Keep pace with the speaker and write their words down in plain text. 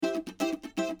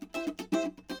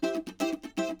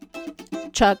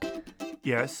Chuck,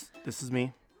 Yes, this is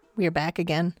me. we are back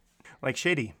again. Like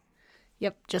Shady.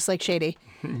 Yep, just like Shady.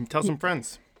 Tell some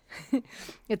friends.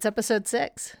 It's episode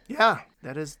 6. Yeah,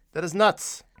 that is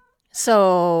nuts.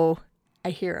 So I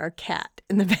hear our cat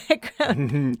in the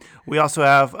background. We also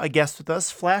have a guest with us.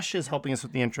 Flash is helping us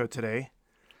with the intro today.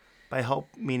 By help,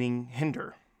 meaning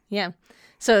hinder. Yeah.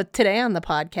 So today on the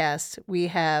podcast, we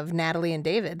have Natalie and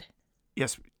David.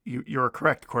 Yes, you're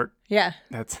correct, Court. Yeah,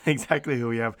 That's exactly who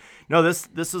we have. No, this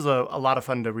is a lot of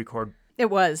fun to record. it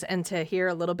was. And to hear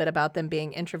a little bit about them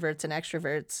being introverts and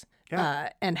extroverts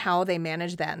and how they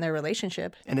manage that in their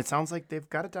relationship. And it sounds like they've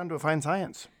got it down to a fine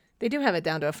science. They do have it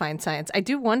down to a fine science. I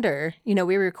do wonder,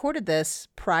 we recorded this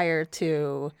prior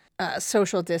to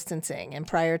social distancing and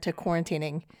prior to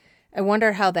quarantining. I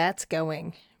wonder how that's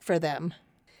going for them.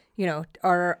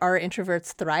 Are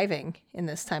introverts thriving in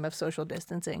this time of social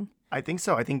distancing? I think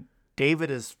so. I think David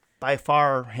is by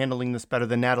far handling this better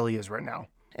than Natalie is right now.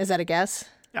 Is that a guess?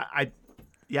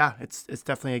 Yeah, it's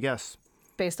definitely a guess.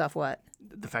 Based off what?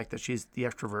 The fact that she's the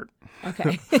extrovert.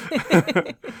 Okay.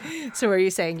 So are you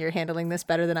saying you're handling this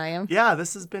better than I am? Yeah,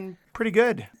 this has been pretty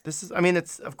good.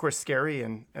 It's of course scary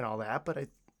and all that, but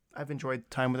I've enjoyed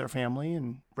time with our family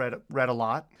and read a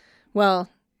lot. Well,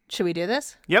 should we do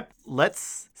this? Yep.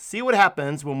 Let's see what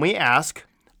happens when we ask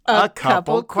A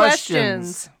couple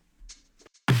questions.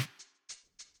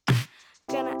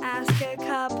 Gonna ask a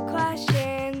couple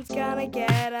questions, gonna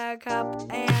get a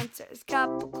couple answers.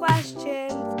 Couple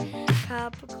questions.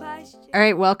 All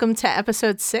right, welcome to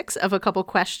episode 6 of A Couple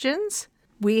Questions.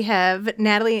 We have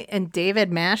Natalie and David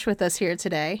Mash with us here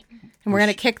today, and we're going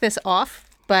to kick this off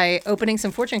by opening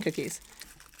some fortune cookies.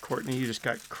 Courtney, you just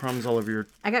got crumbs all over your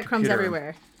I got crumbs computer.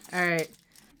 everywhere. All right.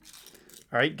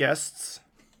 All right, guests.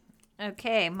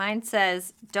 Okay, mine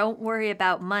says, don't worry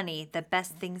about money. The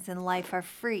best things in life are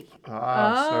free.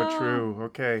 So true.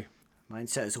 Okay. Mine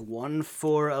says 1,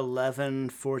 4, 11,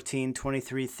 14,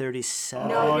 23, 37.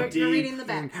 No, you're reading the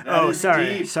back. Oh, sorry.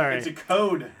 It's a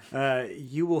code.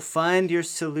 You will find your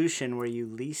solution where you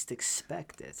least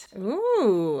expect it.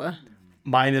 Ooh,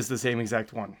 Mine is the same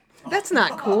exact one. that's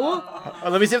not cool.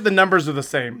 Let me see if the numbers are the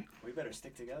same. We better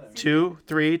stick together. 2,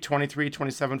 3, 23,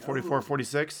 27, 44,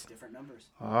 46. Different numbers.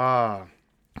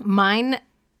 Mine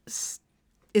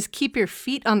is keep your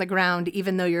feet on the ground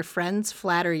even though your friends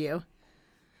flatter you.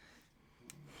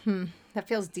 That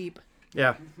feels deep.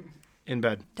 Yeah. In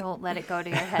bed. Don't let it go to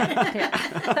your head.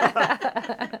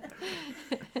 Yeah.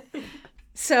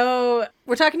 So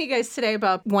we're talking to you guys today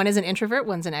about one is an introvert,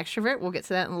 one's an extrovert. We'll get to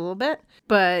that in a little bit.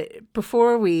 But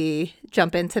before we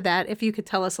jump into that, if you could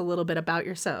tell us a little bit about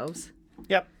yourselves.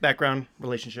 Yep. Background,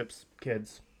 relationships,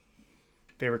 kids,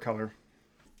 favorite color.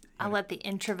 I'll let the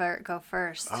introvert go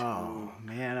first. Oh,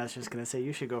 man, I was just going to say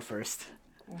you should go first.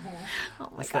 Oh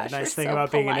my That's gosh, the nice you're thing so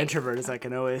about being an polite. introvert is I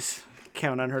can always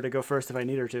count on her to go first if I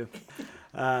need her to.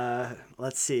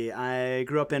 Let's see. I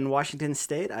grew up in Washington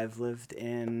State. I've lived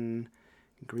in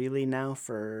Greeley now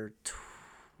for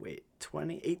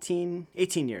 18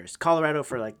 years. Colorado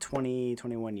for like 20,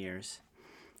 21 years,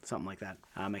 something like that.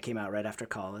 I came out right after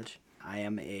college. I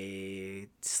am a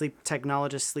sleep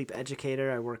technologist, sleep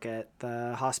educator. I work at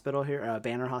the hospital here,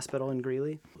 Banner Hospital in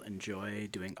Greeley. Enjoy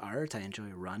doing art. I enjoy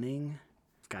running.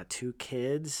 I've got 2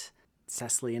 kids,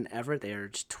 Cecily and Everett. They are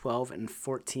just 12 and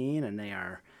 14, and they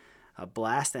are a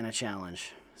blast and a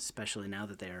challenge, especially now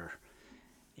that they're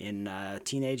in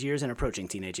teenage years and approaching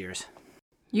teenage years.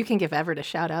 You can give Everett a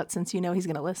shout out since you know he's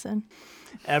going to listen.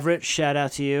 Everett, shout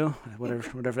out to you.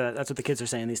 Whatever that's what the kids are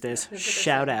saying these days.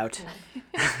 Shout out.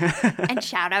 And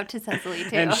shout out to Cecily,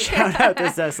 too. And shout out to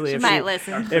Cecily She if might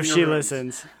listen. if she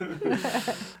listens.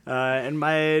 And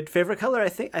my favorite color, I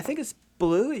think it's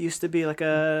blue. It used to be like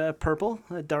a purple,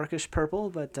 a darkish purple,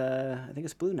 but I think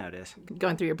it's blue nowadays.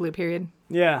 Going through your blue period.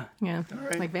 Yeah. Yeah,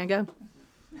 right. like Van Gogh.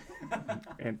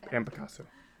 And Picasso.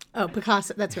 Oh,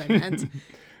 Picasso. That's what I meant.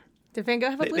 Did Van Gogh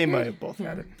have a blue They period? might have both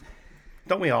had it.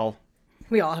 Don't we all?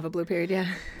 We all have a blue period, yeah.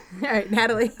 All right,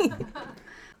 Natalie.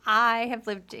 I have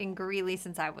lived in Greeley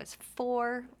since I was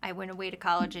 4. I went away to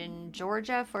college in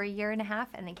Georgia for a year and a half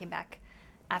and then came back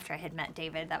after I had met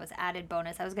David. That was added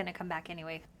bonus. I was going to come back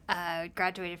anyway.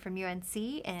 Graduated from UNC,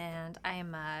 and I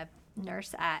am a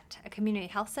nurse at a community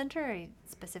health center. I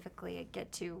specifically get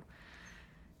to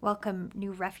welcome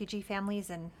new refugee families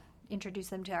and introduce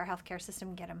them to our healthcare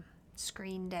system, get them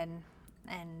screened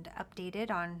and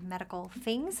updated on medical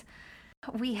things.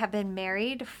 We have been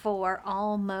married for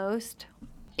almost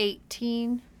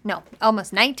 19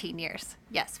 years.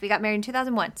 Yes, we got married in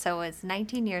 2001, so it was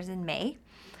 19 years in May.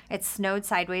 It snowed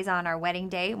sideways on our wedding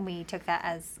day, and we took that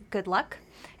as good luck.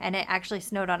 And it actually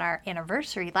snowed on our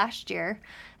anniversary last year.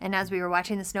 And as we were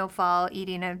watching the snowfall,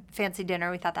 eating a fancy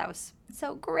dinner, we thought that was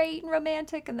so great and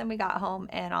romantic. And then we got home,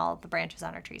 and all the branches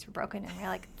on our trees were broken. And we we're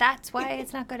like, that's why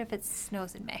it's not good if it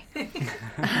snows in May.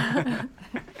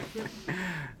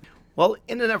 Well,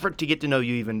 in an effort to get to know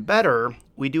you even better,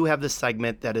 we do have this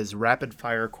segment that is rapid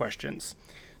fire questions.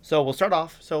 So we'll start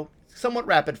off, somewhat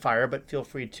rapid fire, but feel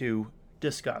free to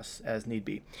discuss as need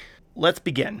be. Let's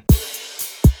begin.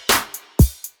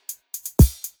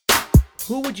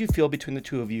 Who would you feel between the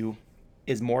two of you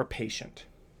is more patient?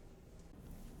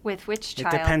 With which It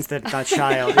child? depends that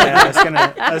child. Yeah,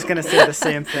 I was gonna say the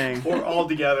same thing. Or all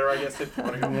together, I guess, if you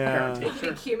want to go Yeah.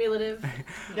 parenting. Cumulative.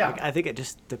 Yeah. I think it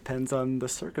just depends on the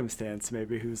circumstance,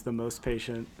 maybe who's the most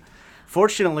patient.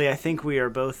 Fortunately, I think we are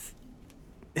both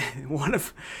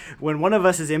when one of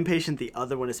us is impatient, the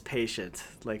other one is patient.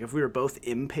 Like if we were both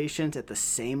impatient at the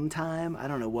same time, I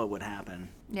don't know what would happen.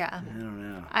 Yeah. I don't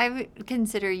know. I would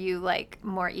consider you like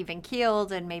more even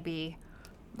keeled, and maybe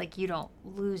like you don't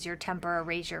lose your temper or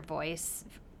raise your voice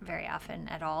very often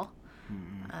at all.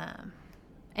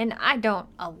 And I don't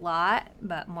a lot,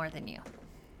 but more than you.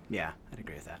 Yeah, I'd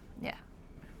agree with that. Yeah.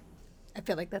 I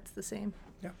feel like that's the same.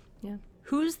 Yeah. Yeah.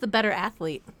 Who's the better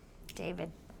athlete?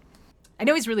 David. I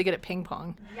know he's really good at ping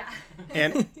pong.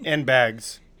 And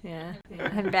bags. Yeah.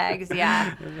 And bags,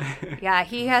 yeah. Yeah,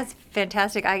 he has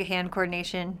fantastic hand-eye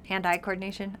coordination. I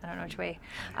don't know which way.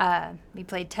 He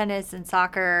played tennis and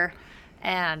soccer,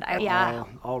 and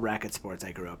All racket sports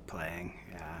I grew up playing.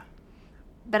 Yeah.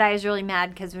 But I was really mad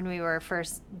because when we were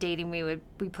first dating, we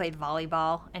played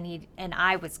volleyball, and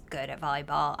I was good at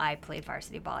volleyball. I played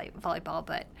varsity volleyball,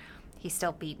 but he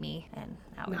still beat me, and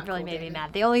that Not really cool, made me David.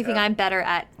 mad. The only thing I'm better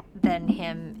at than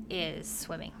him is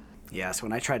swimming. Yes,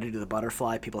 when I try to do the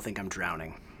butterfly, people think I'm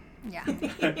drowning. Yeah.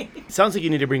 Sounds like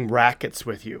you need to bring rackets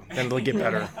with you, and it'll get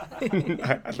better.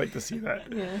 I'd like to see that.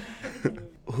 Yeah.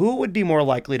 Who would be more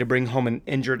likely to bring home an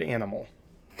injured animal?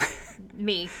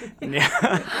 Me.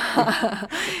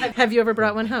 Have you ever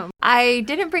brought one home? I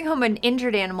didn't bring home an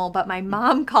injured animal, but my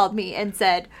mom called me and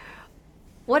said,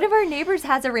 one of our neighbors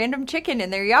has a random chicken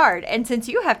in their yard, and since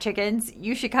you have chickens,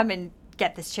 you should come and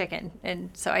get this chicken.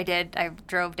 And so I did. I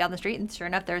drove down the street, and sure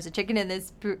enough, there was a chicken in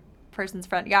this person's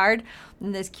front yard,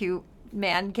 and this cute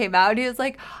man came out. He was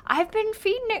like, I've been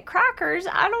feeding it crackers.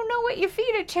 I don't know what you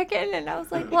feed a chicken. And I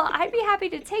was like, well, I'd be happy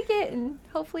to take it, and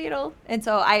hopefully it'll. And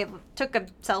so I took a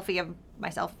selfie of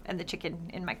myself and the chicken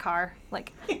in my car,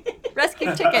 like,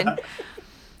 rescued chicken.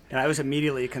 And I was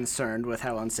immediately concerned with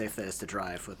how unsafe that is to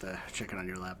drive with the chicken on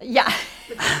your lap. Yeah.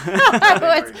 It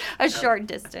was a short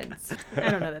distance. I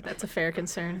don't know that that's a fair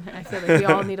concern. I feel like we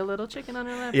all need a little chicken on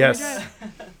our lap. when we Yes.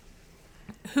 drive.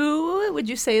 Who would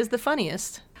you say is the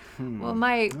funniest? Well,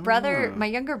 my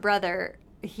younger brother,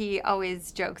 he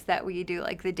always jokes that we do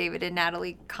like the David and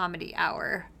Natalie comedy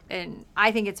hour. And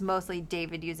I think it's mostly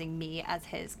David using me as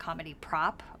his comedy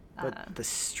prop. But the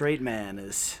straight man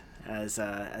is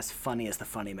as funny as the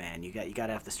funny man. You got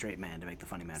to have the straight man to make the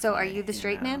funny man. So funny, are you the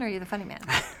straight man or are you the funny man?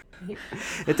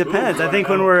 It depends. I think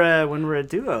when we're a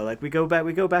duo, like we go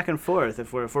back and forth.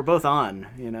 If we're both on,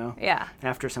 Yeah.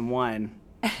 after some wine,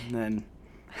 then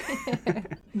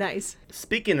Nice.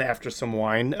 Speaking after some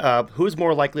wine, who's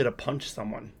more likely to punch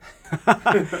someone?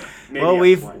 well,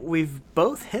 we've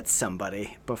both hit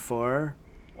somebody before.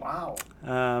 Wow.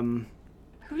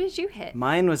 Who did you hit?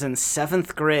 Mine was in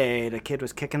 7th grade. A kid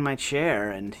was kicking my chair,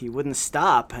 and he wouldn't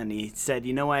stop. And he said,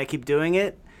 "You know why I keep doing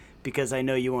it? Because I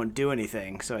know you won't do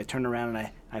anything." So I turned around and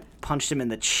I punched him in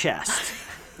the chest,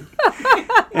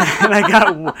 and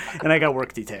I got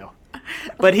work detail.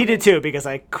 But he did too, because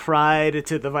I cried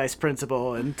to the vice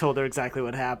principal and told her exactly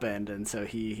what happened, and so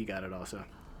he got it also.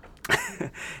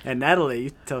 And Natalie,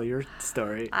 you tell your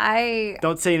story.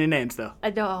 Don't say any names though.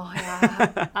 No,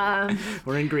 yeah.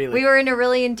 We're in Greeley. We were in a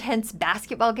really intense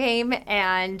basketball game,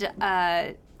 and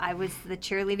I was the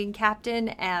cheerleading captain,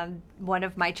 and one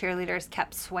of my cheerleaders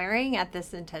kept swearing at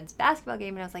this intense basketball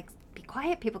game, and I was like, be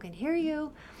quiet, people can hear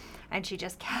you. And she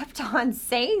just kept on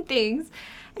saying things,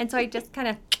 and so I just kind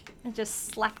of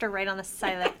slapped her right on the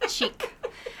side of the cheek.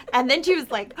 And then she was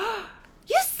like, oh,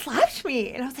 you slapped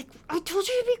me. And I was like, I told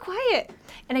you to be quiet.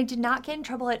 And I did not get in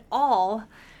trouble at all.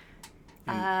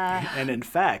 And in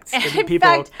fact, did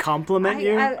people compliment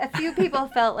you? A few people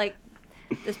felt like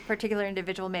this particular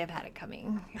individual may have had it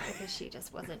coming because she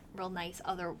just wasn't real nice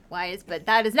otherwise. But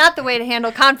that is not the way to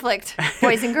handle conflict,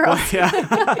 boys and girls.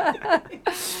 Yeah.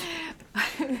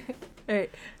 All right.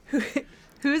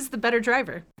 Who's the better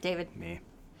driver? David. Me.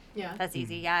 Yeah. That's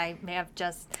easy. Yeah, I may have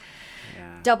just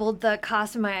Yeah. doubled the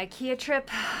cost of my IKEA trip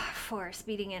for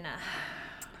speeding in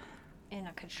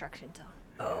a construction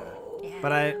zone.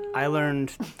 But I learned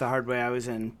the hard way. I was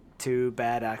in 2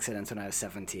 bad accidents when I was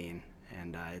 17,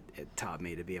 and it taught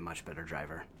me to be a much better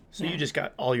driver. So you just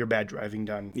got all your bad driving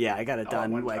done. Yeah, I got it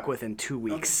done one like time. within 2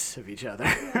 weeks of each other.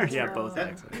 Yeah, both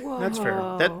accidents. That's fair.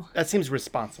 That seems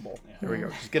responsible. There we go.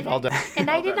 Just get it all done. And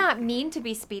I did not mean to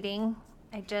be speeding.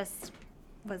 I just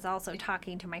was also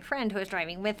talking to my friend who was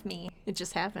driving with me. It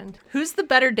just happened. Who's the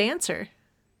better dancer?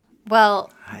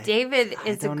 Well, David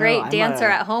is a don't know. great I'm dancer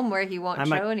a- at home where he won't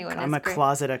show anyone. I'm a It's great.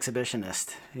 closet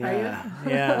exhibitionist. Yeah.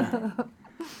 Yeah.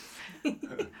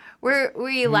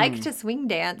 We like to swing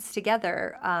dance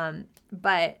together,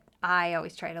 but I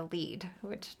always try to lead,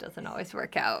 which doesn't always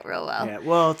work out real well. Yeah.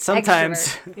 Well, sometimes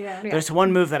Extrovert. there's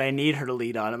one move that I need her to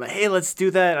lead on. I'm like, hey, let's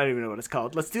do that. I don't even know what it's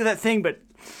called. Let's do that thing, but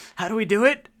how do we do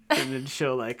it? And then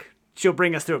she'll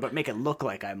bring us through it, but make it look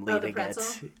like I'm leading it.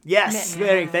 Yes.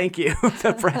 Thank you.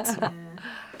 The pretzel.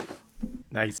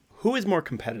 Nice. Who is more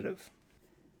competitive?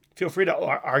 Feel free to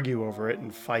argue over it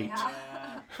and fight.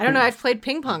 I don't know. I've played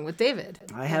ping pong with David.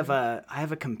 I have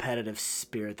a competitive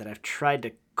spirit that I've tried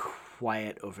to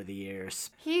quiet over the years.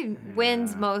 He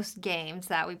wins most games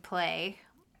that we play.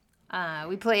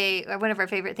 We play, one of our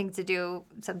favorite things to do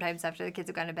sometimes after the kids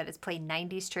have gone to bed is play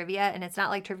 90s trivia. And it's not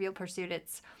like Trivial Pursuit,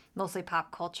 it's mostly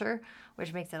pop culture,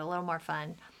 which makes it a little more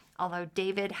fun. Although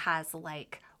David has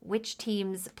like which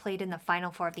teams played in the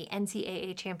Final Four of the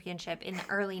NCAA championship in the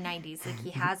early 90s. Like he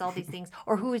has all these things,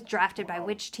 or who was drafted by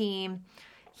which team.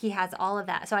 He has all of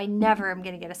that. So I never am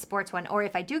going to get a sports one. Or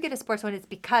if I do get a sports one, it's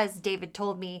because David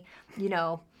told me,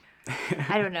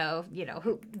 I don't know,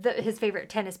 who his favorite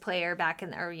tennis player back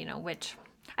in, or which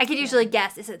I could usually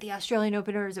guess. Is it the Australian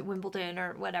Open or is it Wimbledon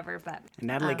or whatever? But And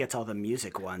Natalie gets all the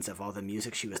music ones of all the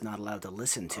music she was not allowed to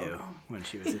listen to when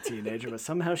she was a teenager, but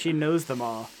somehow she knows them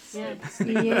all. Yeah. Tapes.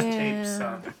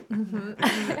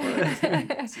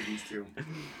 CDs too.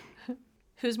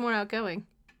 Who's more outgoing?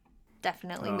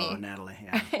 definitely Oh, me. Natalie,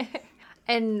 yeah.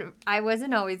 And I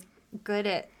wasn't always good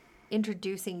at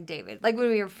introducing David. Like when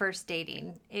we were first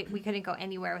dating, we couldn't go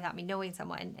anywhere without me knowing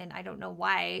someone. And I don't know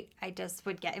why. I just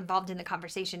would get involved in the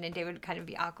conversation and David would kind of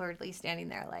be awkwardly standing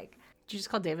there like, Did you just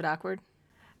call David awkward?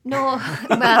 no,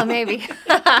 well, maybe. It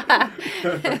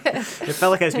felt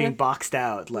like I was being boxed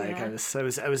out. Like Yeah. I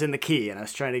was in the key and I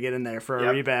was trying to get in there for a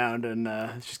Yep. rebound and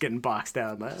just getting boxed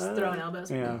out. Like, Throwing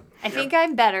elbows. yeah. I think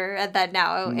I'm better at that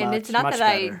now. And it's not Much that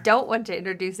I better. don't want to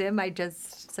introduce him. I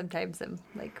just sometimes am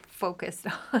like focused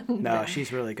on No, the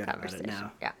she's really good about it conversation.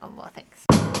 now. Yeah, oh, well, thanks.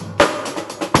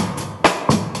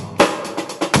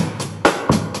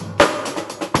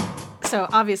 So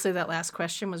obviously that last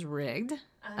question was rigged,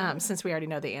 since we already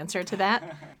know the answer to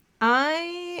that.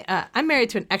 I'm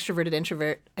married to an extroverted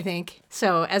introvert, I think.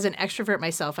 So as an extrovert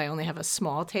myself, I only have a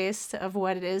small taste of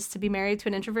what it is to be married to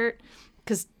an introvert,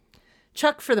 because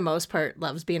Chuck, for the most part,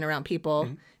 loves being around people,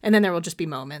 and then there will just be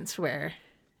moments where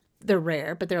they're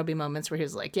rare, but there will be moments where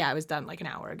he's like, "Yeah, I was done like an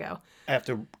hour ago." I have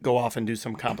to go off and do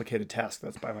some complicated task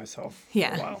that's by myself.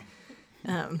 Yeah. For a while.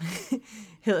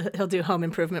 He'll do home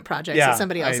improvement projects at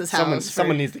somebody else's house.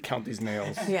 Someone needs to count these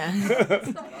nails. Yeah.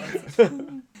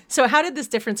 So how did this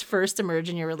difference first emerge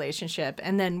in your relationship?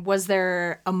 And then was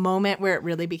there a moment where it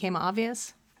really became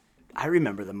obvious? I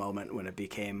remember the moment when it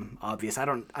became obvious. I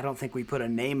don't think we put a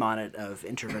name on it of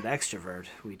introvert extrovert.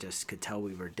 We just could tell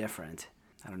we were different.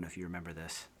 I don't know if you remember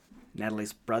this.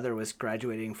 Natalie's brother was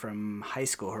graduating from high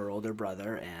school, her older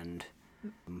brother, and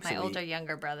My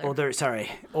younger brother. oldest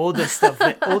of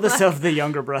the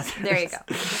younger brothers. There you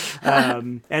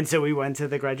go. And so we went to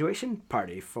the graduation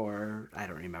party for, I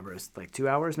don't remember, it was like 2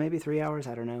 hours, maybe 3 hours,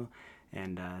 I don't know.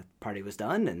 And party was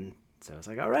done, and so I was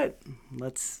like, all right,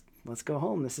 let's go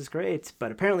home. This is great.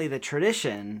 But apparently the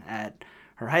tradition at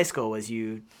her high school was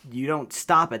you don't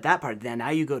stop at that party. Then now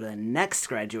you go to the next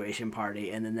graduation party,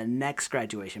 and then the next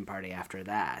graduation party after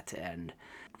that. And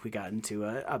we got into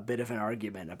a bit of an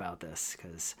argument about this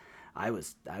because I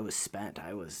was spent.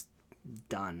 I was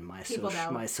done. My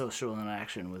social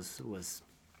interaction was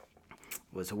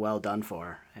well done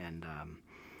for, and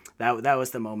that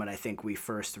was the moment I think we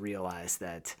first realized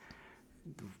that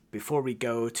before we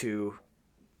go to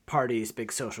parties,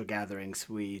 big social gatherings,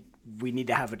 we need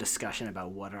to have a discussion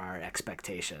about what are our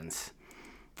expectations,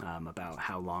 about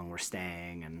how long we're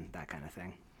staying and that kind of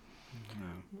thing.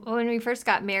 Well, when we first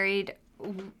got married,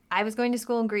 I was going to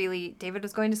school in Greeley. David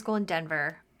was going to school in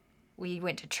Denver. We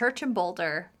went to church in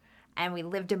Boulder, and we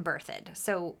lived in Berthoud.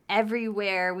 So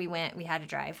everywhere we went, we had to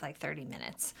drive like 30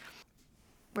 minutes.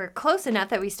 We're close enough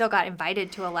that we still got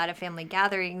invited to a lot of family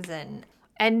gatherings, and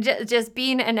And just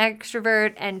being an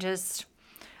extrovert and just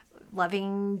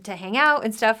loving to hang out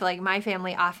and stuff. Like my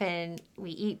family, often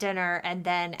we eat dinner and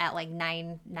then at like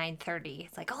 9:30,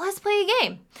 it's like, oh, let's play a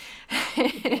game.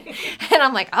 And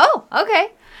I'm like, oh,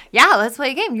 okay. Yeah, let's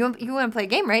play a game. You want to play a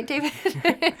game, right, David?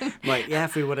 Like, yeah,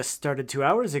 if we would have started 2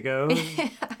 hours ago,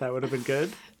 that would have been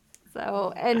good.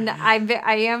 So, and I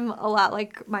am a lot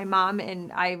like my mom,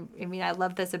 and I mean, I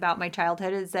love this about my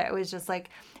childhood, is that it was just like,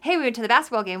 hey, we went to the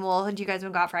basketball game. Well, do you guys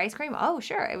want to go out for ice cream? Oh,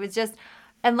 sure. It was just,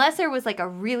 unless there was like a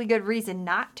really good reason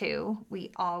not to,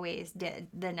 we always did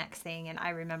the next thing. And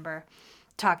I remember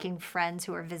talking friends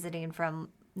who were visiting from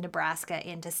Nebraska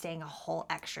into staying a whole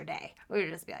extra day. We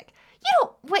would just be like,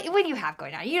 what do you have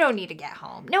going on? You don't need to get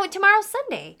home. No, tomorrow's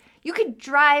Sunday. You could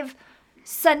drive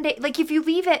Sunday, like if you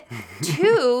leave at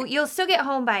 2, you'll still get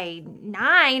home by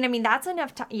 9. I mean, that's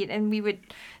enough time. And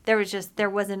there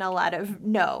wasn't a lot of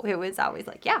no. It was always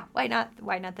like, yeah, why not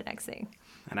the next thing?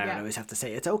 And I would always have to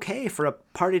say, it's okay for a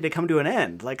party to come to an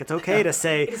end. Like, it's okay to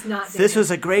say, not this was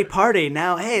a great party.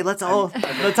 Now, hey, let's all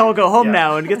go home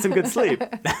now and get some good sleep.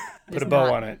 Put a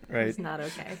bow on it, right? It's not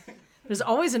okay. There's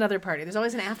always another party. There's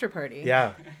always an after party.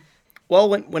 Yeah. Well,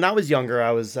 when I was younger,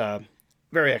 I was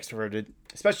very extroverted,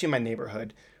 especially in my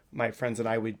neighborhood. My friends and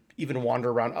I would even wander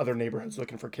around other neighborhoods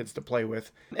looking for kids to play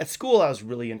with. At school, I was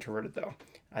really introverted, though.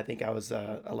 I think I was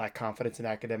I lacked confidence in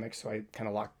academics, so I kind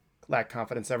of lacked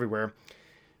confidence everywhere.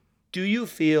 Do you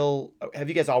feel, have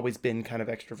you guys always been kind of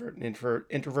extrovert and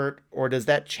introvert, or does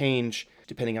that change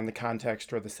depending on the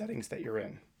context or the settings that you're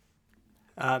in?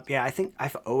 Yeah, I think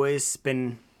I've always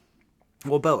been,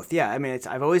 well, both. Yeah, I mean,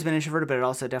 I've always been introverted, but it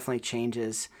also definitely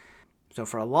changes. So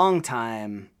for a long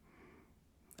time,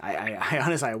 I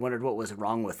honestly, I wondered what was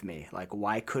wrong with me. Like,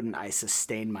 why couldn't I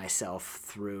sustain myself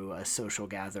through a social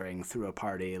gathering, through a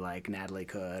party like Natalie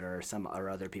could or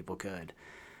other people could?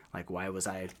 Like, why was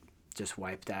I just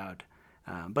wiped out?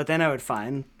 But then I would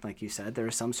find, like you said, there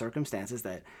are some circumstances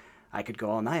that I could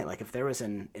go all night. Like if there was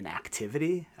an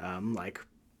activity, like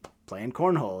playing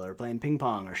cornhole or playing ping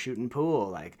pong or shooting pool,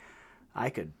 like I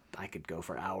could go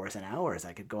for hours and hours.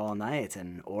 I could go all night.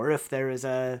 Or if there is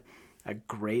a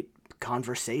great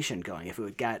conversation going,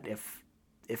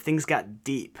 if things got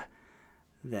deep,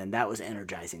 then that was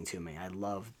energizing to me. I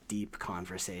love deep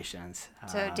conversations.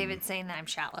 So David's saying that I'm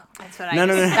shallow. That's what No.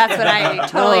 That's what I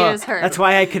totally just heard. That's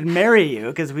why I could marry you,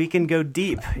 because we can go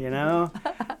deep, you know?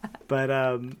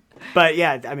 But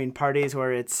yeah, I mean, parties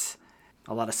where it's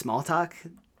a lot of small talk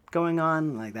going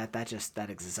on, like that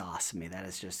exhausts me. That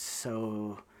is just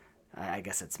so, I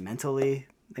guess it's mentally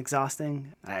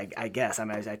exhausting. I guess. I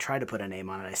mean, I try to put a name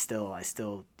on it. I still, I'm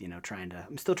still trying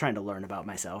to learn about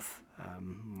myself,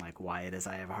 like why it is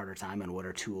I have a harder time and what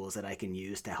are tools that I can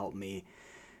use to help me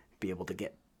be able to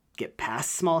get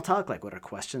past small talk. Like what are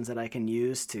questions that I can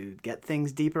use to get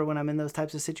things deeper when I'm in those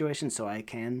types of situations, so I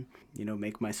can,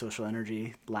 make my social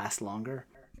energy last longer.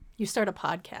 You start a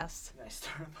podcast. I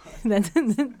start a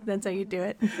podcast. That's how you do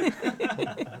it.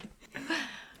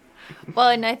 Well,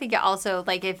 and I think it also,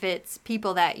 like, if it's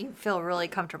people that you feel really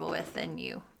comfortable with, then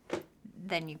you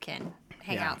can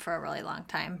hang out for a really long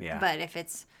time. Yeah. But if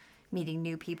it's meeting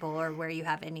new people or where you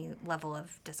have any level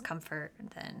of discomfort,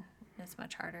 then it's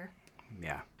much harder.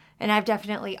 Yeah. And I've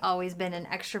definitely always been an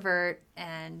extrovert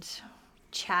and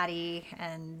chatty,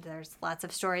 and there's lots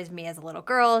of stories of me as a little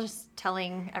girl just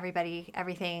telling everybody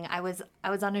everything. I was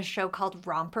on a show called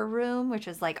Romper Room, which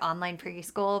was like online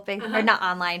preschool, or not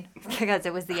online because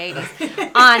it was the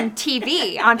 80s, on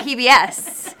TV, on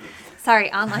PBS.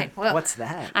 Sorry, online. Whoa. What's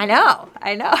that? I know.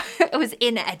 It was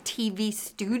in a TV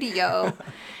studio.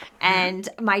 And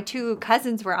my 2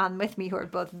 cousins were on with me, who are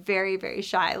both very, very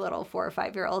shy little 4 or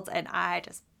 5 year olds, and I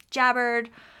just jabbered.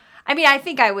 I mean, I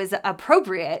think I was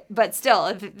appropriate, but still,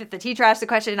 if the teacher asked a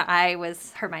question, I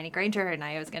was Hermione Granger, and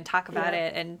I was going to talk about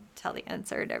it and tell the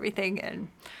answer and everything. And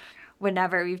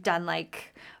whenever we've done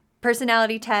like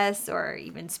personality tests or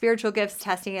even spiritual gifts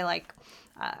testing, like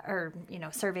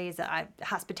surveys,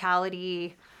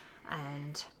 hospitality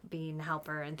and being a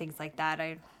helper and things like that,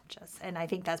 and I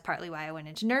think that's partly why I went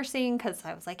into nursing, because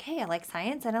I was like, hey, I like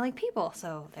science and I like people,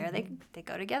 so there they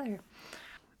go together.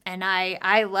 And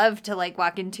I love to like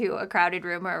walk into a crowded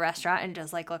room or a restaurant and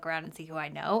just like look around and see who I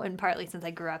know. And partly since I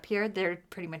grew up here, there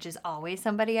pretty much is always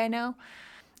somebody I know.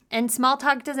 And small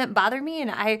talk doesn't bother me.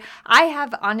 And I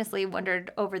have honestly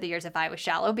wondered over the years if I was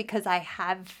shallow, because I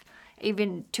have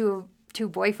even two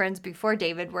boyfriends before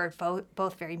David were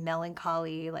both very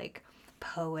melancholy, like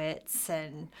poets,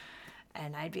 and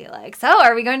I'd be like, so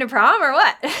are we going to prom or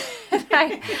what? And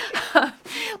I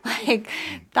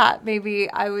thought maybe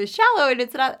I was shallow, and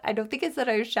it's not, I don't think it's that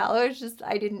I was shallow. It's just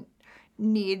I didn't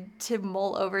need to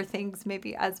mull over things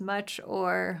maybe as much,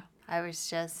 or I was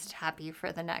just happy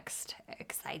for the next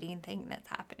exciting thing that's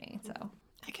happening. So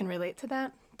I can relate to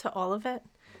that, to all of it.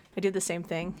 I do the same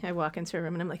thing. I walk into a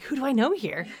room and I'm like, who do I know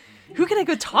here? Who can I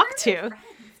go talk to?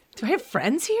 Do I have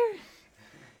friends here?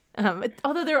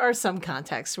 Although there are some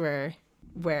contexts where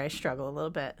I struggle a little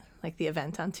bit, like the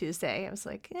event on Tuesday. I was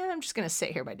like, yeah, I'm just going to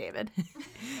sit here by David.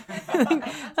 I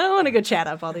don't want to go chat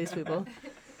up all these people.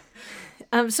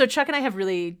 So Chuck and I have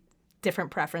really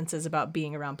different preferences about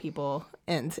being around people,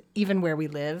 and even where we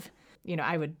live. You know,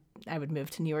 I would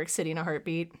move to New York City in a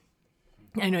heartbeat.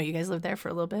 I know you guys lived there for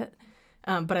a little bit.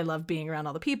 But I love being around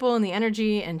all the people and the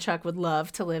energy, and Chuck would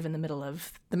love to live in the middle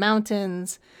of the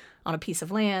mountains on a piece of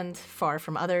land far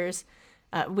from others,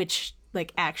 which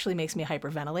like actually makes me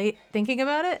hyperventilate thinking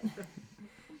about it.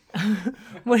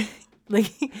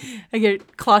 Like I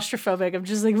get claustrophobic. I'm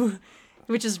just like,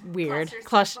 which is weird.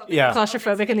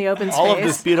 Claustrophobic in the open space. All of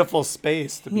this beautiful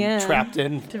space to be trapped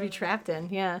in. To be trapped in,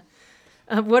 yeah.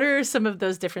 What are some of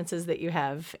those differences that you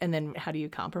have, and then how do you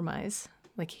compromise?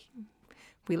 Like,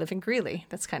 we live in Greeley.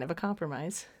 That's kind of a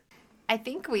compromise. I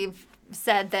think we've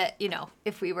said that, you know,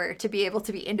 if we were to be able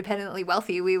to be independently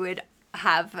wealthy, we would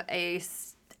have a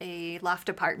loft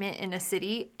apartment in a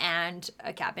city and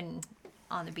a cabin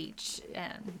on the beach.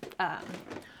 And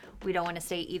we don't want to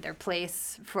stay either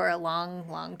place for a long,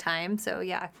 long time. So,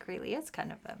 yeah, Greeley is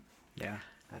kind of a... Yeah,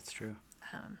 that's true.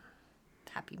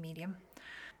 Happy medium.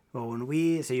 Well,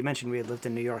 so you mentioned we had lived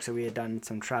in New York, so we had done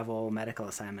some travel medical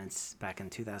assignments back in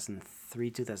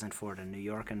 2003, 2004 to New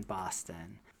York and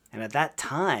Boston. And at that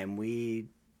time, we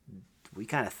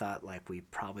kind of thought like we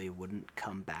probably wouldn't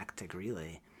come back to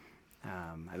Greeley.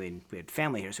 I mean, we had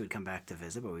family here, so we'd come back to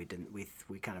visit, but we didn't.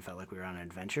 We kind of felt like we were on an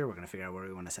adventure. We're going to figure out where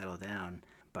we want to settle down.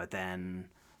 But then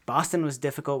Boston was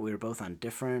difficult. We were both on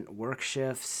different work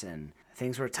shifts, and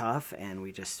things were tough, and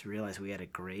we just realized we had a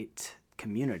great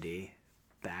community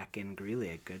back in Greeley,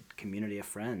 a good community of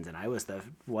friends. And I was the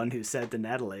one who said to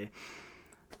Natalie,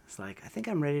 it's like, I think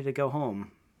I'm ready to go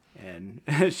home. And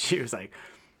she was like,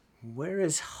 where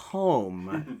is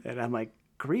home? And I'm like,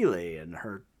 Greeley. And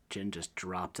her chin just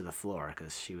dropped to the floor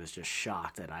because she was just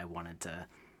shocked that I wanted to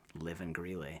live in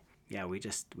Greeley. Yeah, we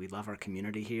love our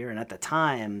community here. And at the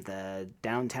time, the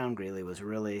downtown Greeley was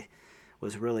really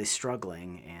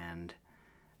struggling, and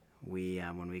we,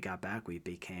 when we got back, we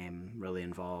became really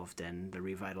involved in the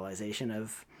revitalization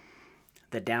of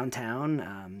the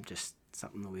downtown. Just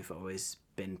something that we've always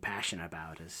been passionate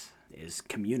about is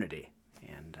community,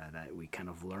 and that we kind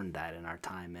of learned that in our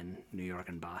time in New York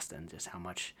and Boston, just how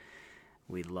much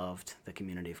we loved the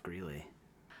community of Greeley.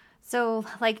 So,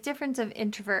 like, difference of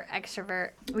introvert,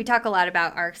 extrovert, we talk a lot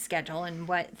about our schedule and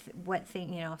what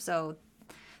thing, you know, so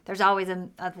there's always a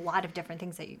lot of different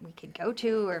things that we could go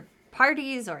to, or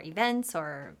parties or events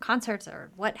or concerts or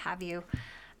what have you.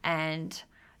 And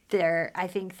I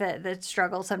think that the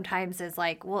struggle sometimes is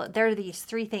like, well, there are these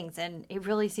three things and it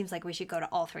really seems like we should go to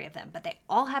all three of them, but they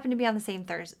all happen to be on the same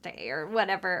Thursday or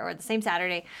whatever, or the same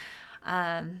Saturday.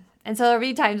 And so there'll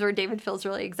be times where David feels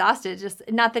really exhausted, just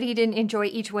not that he didn't enjoy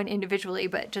each one individually,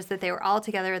 but just that they were all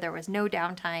together. There was no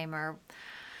downtime, or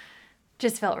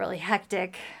just felt really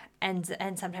hectic. And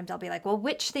sometimes I'll be like, well,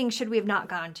 which thing should we have not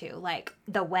gone to? Like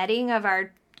the wedding of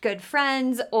our good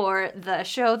friends, or the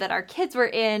show that our kids were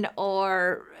in,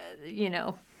 or, you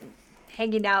know,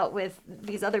 hanging out with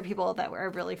these other people that were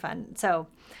really fun. So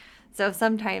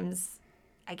sometimes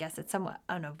I guess it's somewhat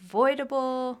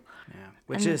unavoidable. Yeah,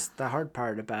 which is the hard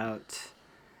part about,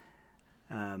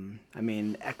 I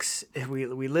mean,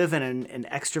 we live in an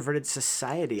extroverted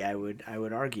society, I would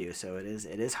argue. So it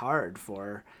is hard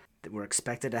we're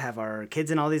expected to have our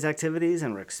kids in all these activities,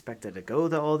 and we're expected to go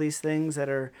to all these things that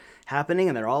are happening,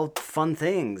 and they're all fun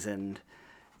things, and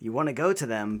you want to go to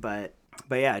them, but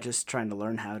yeah, just trying to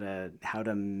learn how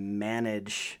to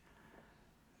manage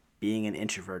being an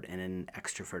introvert in an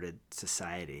extroverted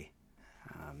society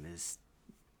is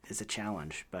a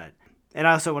challenge. And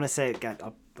I also want to say,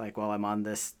 like, while I'm on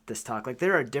this talk, like,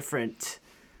 there are different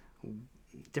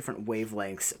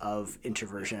wavelengths of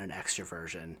introversion and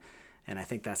extroversion. And I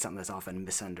think that's something that's often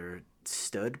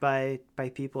misunderstood by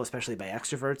people, especially by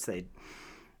extroverts.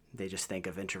 They just think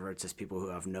of introverts as people who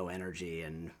have no energy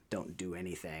and don't do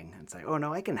anything. And it's like, oh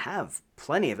no, I can have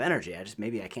plenty of energy.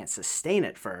 Maybe I can't sustain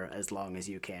it for as long as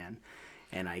you can.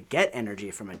 And I get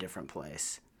energy from a different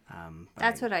place.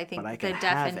 That's what I think the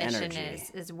definition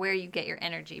is where you get your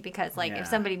energy. Because like if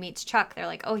somebody meets Chuck, they're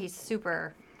like, oh, he's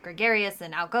super gregarious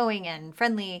and outgoing and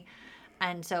friendly.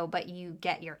 And so, but you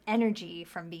get your energy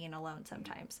from being alone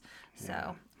sometimes.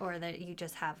 So, or that you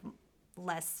just have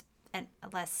less and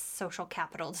less social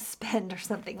capital to spend or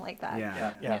something like that.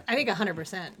 Yeah. I think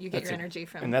 100%. You get That's your a- energy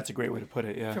from And that's a great way to put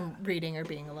it, yeah. from reading or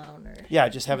being alone or Yeah,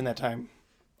 just having that time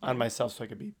on myself so I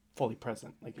could be fully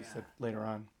present, like you said later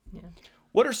on. yeah.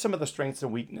 What are some of the strengths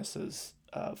and weaknesses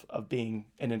of being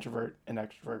an introvert and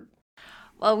extrovert?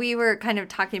 Well, we were kind of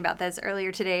talking about this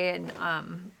earlier today, and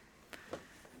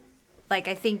like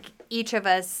I think each of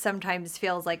us sometimes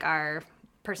feels like our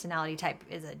personality type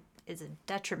is a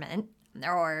detriment,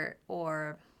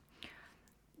 or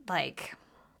like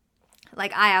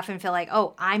I often feel like,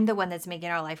 oh, I'm the one that's making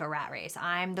our life a rat race.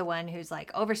 I'm the one who's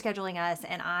like overscheduling us,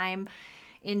 and I'm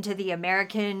into the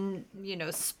American,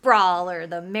 sprawl, or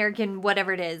the American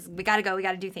whatever it is. We got to go. We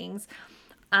got to do things.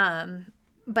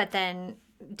 But then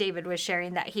David was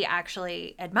sharing that he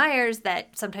actually admires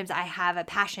that sometimes I have a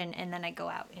passion and then I go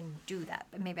out and do that.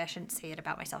 But maybe I shouldn't say it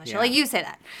about myself. I should let you say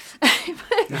that.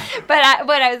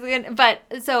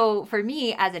 But so for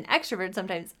me as an extrovert,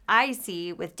 sometimes I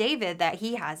see with David that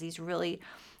he has these really,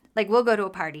 like, we'll go to a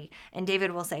party and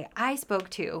David will say, I spoke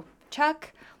to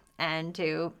Chuck and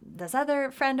to this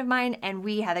other friend of mine, and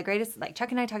we had the greatest, like,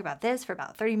 Chuck and I talked about this for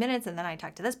about 30 minutes, and then I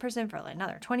talked to this person for like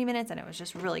another 20 minutes, and it was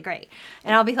just really great.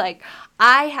 And I'll be like,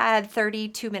 I had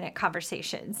 32-minute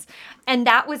conversations, and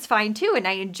that was fine too, and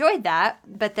I enjoyed that,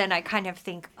 but then I kind of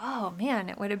think, oh man,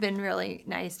 it would have been really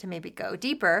nice to maybe go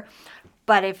deeper.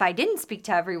 But if I didn't speak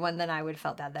to everyone, then I would have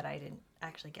felt bad that I didn't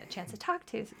actually get a chance to talk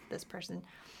to this person.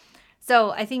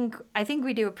 So I think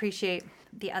we do appreciate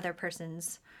the other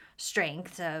person's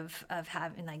strength of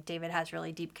having, like, David has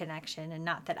really deep connection, and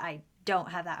not that I don't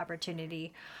have that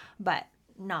opportunity, but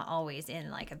not always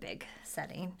in like a big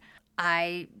setting.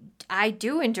 I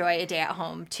do enjoy a day at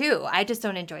home too. I just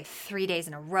don't enjoy 3 days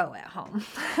in a row at home.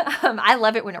 I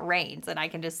love it when it rains and I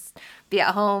can just be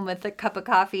at home with a cup of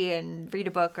coffee and read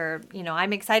a book, or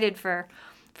I'm excited for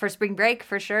spring break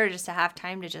for sure, just to have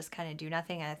time to just kind of do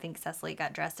nothing. I think Cecily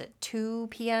got dressed at 2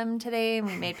 p.m. today and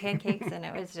we made pancakes and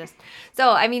it was just,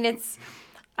 so I mean, it's,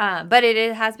 but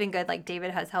it has been good. Like,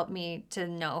 David has helped me to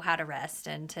know how to rest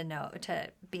and to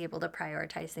be able to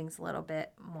prioritize things a little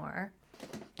bit more.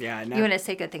 Yeah. You want to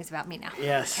say good things about me now?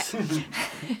 Yes.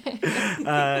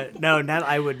 No,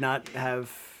 I would not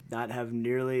have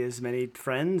nearly as many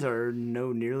friends or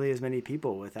know nearly as many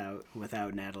people without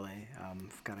Natalie.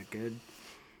 I've got a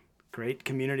great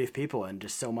community of people, and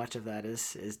just so much of that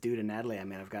is due to Natalie. I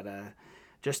mean, I've got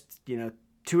just 2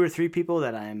 or 3 people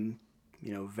that I'm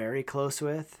very close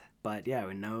with, but yeah,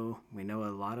 we know a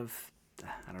lot of,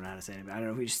 I don't know how to say it, but I don't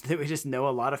know, we just know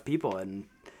a lot of people, and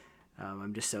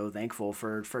I'm just so thankful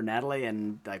for Natalie.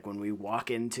 And like, when we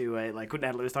walk into like what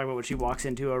Natalie was talking about, when she walks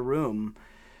into a room,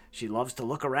 she loves to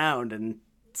look around and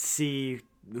see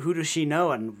who does she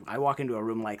know, and I walk into a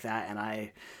room like that and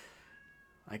I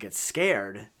get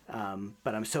scared.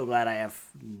 But I'm so glad I have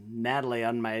Natalie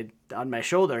on my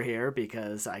shoulder here,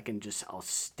 because I'll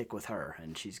stick with her,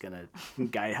 and she's gonna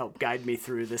help guide me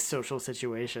through this social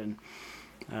situation.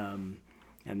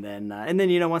 And then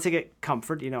once I get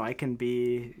comfort, I can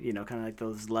be kind of like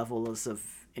those levels of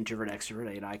introvert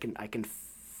extrovert. I can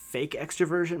fake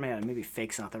extroversion. Man, maybe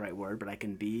fake's not the right word, but I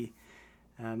can be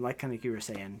like kind of you were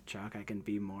saying, Chuck. I can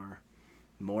be more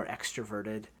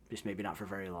extroverted, just maybe not for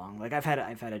very long. Like, I've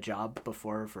had a job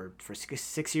before for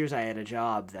 6 years. I had a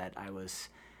job that I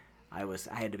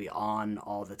had to be on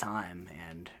all the time,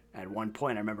 and at one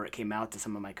point I remember it came out to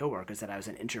some of my coworkers that I was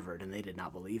an introvert, and they did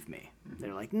not believe me. Mm-hmm.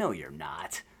 They're like, "No, you're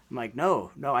not." I'm like,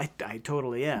 "No, I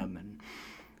totally am."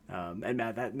 And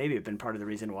that maybe have been part of the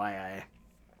reason why I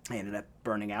ended up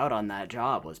burning out on that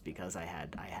job, was because I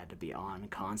had to be on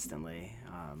constantly.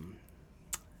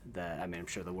 I'm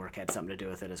sure the work had something to do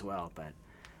with it as well, but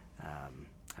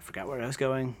I forgot where I was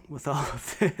going with all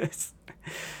of this.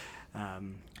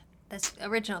 The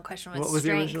original question was, what was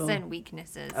strengths original? And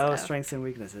weaknesses. Oh, strengths and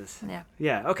weaknesses. Yeah.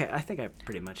 Yeah, okay. I think I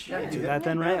pretty much do that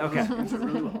then, right? Okay. Answered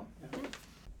really well.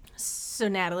 So,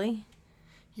 Natalie,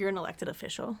 you're an elected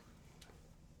official.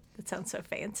 That sounds so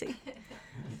fancy.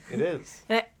 It is.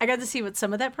 And I got to see what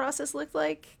some of that process looked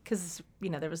like, because,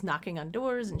 there was knocking on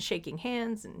doors and shaking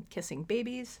hands and kissing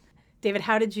babies. David,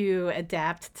 how did you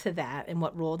adapt to that, and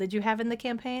what role did you have in the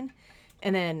campaign?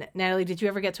 And then, Natalie, did you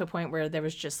ever get to a point where there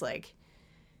was just, like,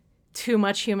 too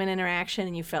much human interaction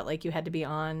and you felt like you had to be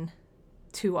on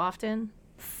too often?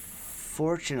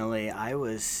 Fortunately, I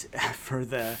was for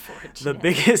the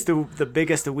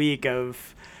biggest week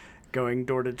of going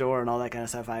door to door and all that kind of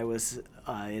stuff. I was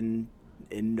in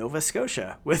Nova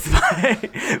Scotia with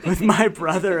my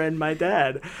brother and my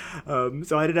dad,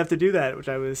 so I didn't have to do that, which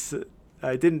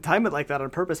I didn't time it like that on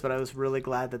purpose, but I was really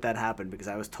glad that happened, because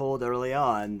I was told early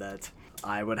on that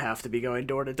I would have to be going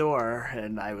door to door,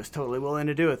 and I was totally willing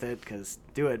to do it because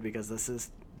this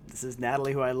is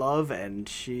Natalie, who I love, and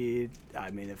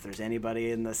if there's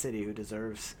anybody in the city who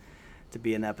deserves to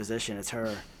be in that position, it's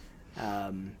her.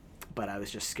 But I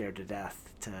was just scared to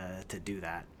death to do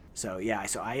that. So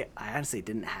I honestly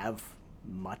didn't have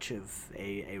much of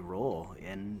a role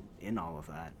in all of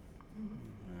that.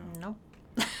 Nope.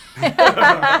 Did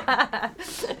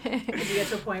you get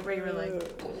to a point where you were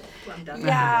like, I'm done?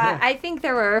 Yeah, I think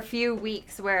there were a few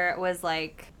weeks where it was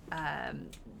like,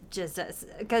 just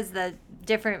because the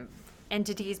different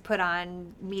entities put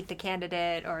on Meet the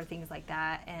Candidate or things like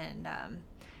that, and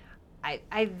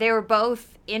they were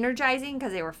both energizing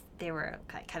because they were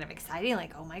kind of exciting,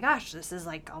 like, oh my gosh, this is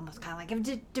like almost kind of like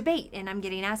a debate, and I'm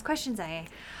getting asked questions.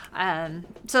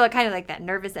 So kind of like that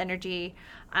nervous energy,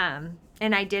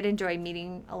 and I did enjoy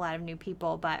meeting a lot of new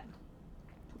people, but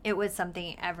it was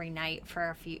something every night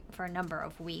for a number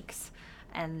of weeks.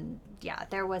 And yeah,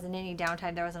 there wasn't any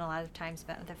downtime. There wasn't a lot of time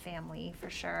spent with the family, for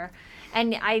sure.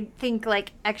 And I think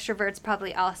like extroverts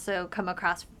probably also come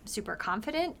across super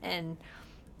confident. And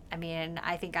I mean,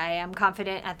 I think I am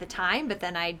confident at the time, but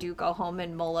then I do go home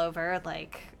and mull over,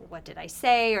 like, what did I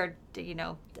say? Or,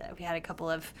 we had a couple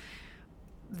of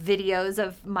videos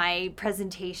of my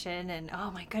presentation, and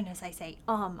oh my goodness, I say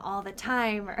all the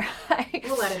time, or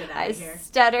we'll edit it out of here.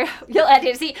 Stutter. You'll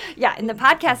edit. See, yeah, in the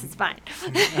podcast it's fine.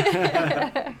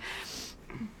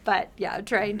 But yeah,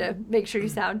 trying to make sure you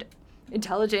sound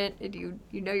intelligent and you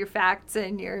know your facts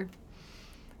and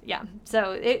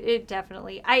so it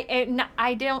definitely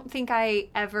I don't think I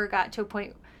ever got to a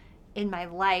point in my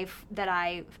life that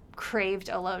I craved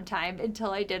alone time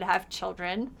until I did have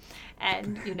children.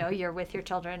 And you're with your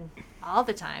children all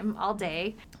the time, all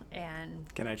day. And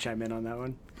can I chime in on that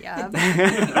one? Yeah.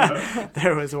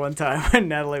 There was one time when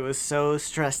Natalie was so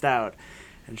stressed out,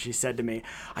 and she said to me,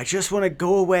 I just want to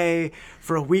go away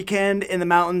for a weekend in the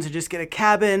mountains and just get a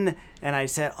cabin. And I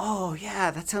said, oh yeah,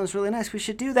 that sounds really nice, we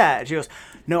should do that. And she goes,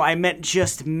 no, I meant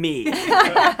just me.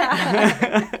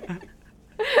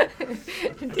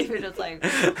 David was like,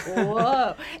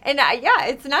 whoa. And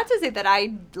it's not to say that I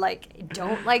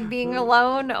don't like being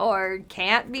alone or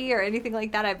can't be or anything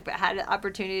like that. I've had an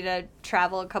opportunity to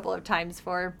travel a couple of times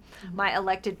for my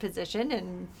elected position,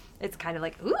 and it's kind of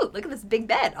like, ooh, look at this big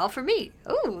bed, all for me.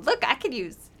 Ooh, look, I can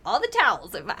use all the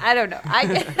towels. I don't know.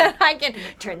 I can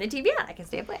turn the TV on. I can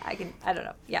stay up late. I don't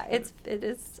know. Yeah, it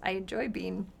is. I enjoy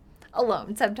being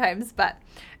alone sometimes, but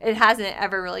it hasn't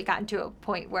ever really gotten to a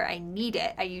point where I need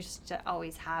it. I used to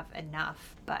always have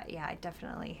enough, but yeah, I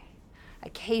definitely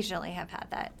occasionally have had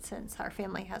that since our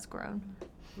family has grown.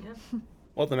 Yeah.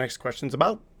 Well, the next question's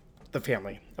about the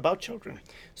family, about children.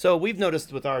 So we've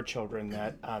noticed with our children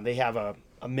that they have a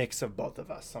mix of both of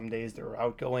us. Some days they're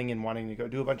outgoing and wanting to go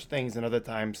do a bunch of things, and other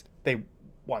times they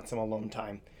want some alone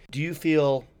time. Do you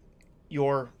feel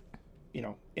your,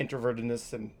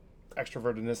 introvertedness and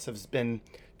extrovertedness has been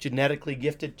genetically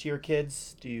gifted to your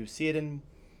kids? Do you see it in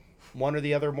one or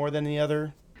the other more than the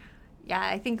other? Yeah,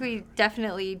 I think we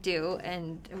definitely do.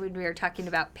 And when we were talking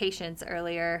about patience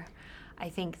earlier, I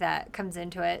think that comes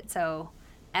into it. So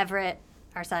Everett,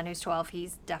 our son who's 12,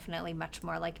 he's definitely much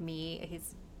more like me.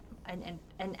 He's an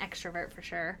extrovert for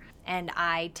sure. And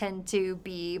I tend to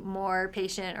be more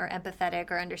patient or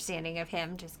empathetic or understanding of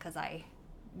him just because I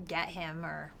get him,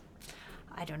 or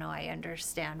I don't know, I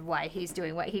understand why he's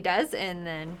doing what he does. And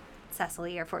then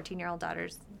Cecily, our 14-year-old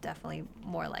daughter's definitely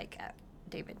more like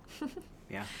David.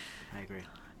 Yeah, I agree.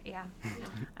 Yeah.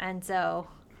 And so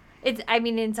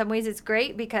in some ways it's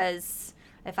great, because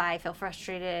if I feel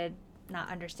frustrated, not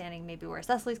understanding maybe where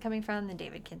Cecily's coming from, then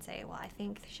David can say, well, I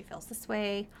think she feels this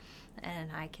way.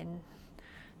 And I can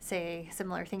say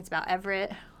similar things about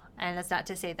Everett. And that's not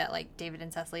to say that David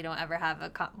and Cecily don't ever have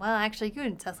well, actually, you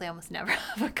and Cecily almost never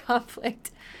have a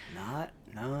conflict. Not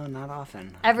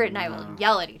often. Everett and I will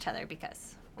yell at each other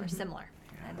because we're similar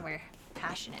and we're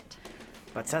passionate.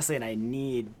 But Cecily and I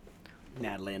need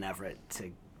Natalie and Everett to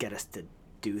get us to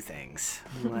do things.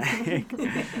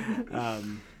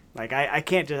 I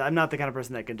can't just. I'm not the kind of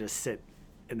person that can just sit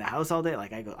in the house all day.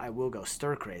 I will go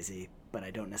stir crazy, but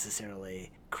I don't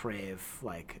necessarily crave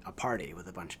a party with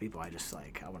a bunch of people. I just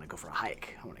I want to go for a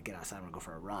hike. I want to get outside. I want to go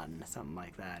for a run, something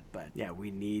like that. But yeah,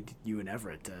 we need you and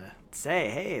Everett to say,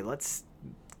 hey, let's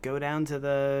go down to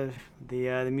the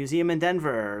museum in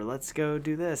Denver. Let's go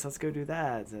do this. Let's go do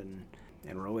that. And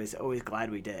we're always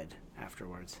glad we did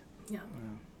afterwards. Yeah.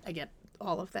 I get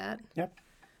all of that. Yep.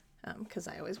 Because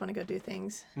I always want to go do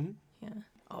things. Mm-hmm. Yeah,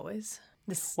 always.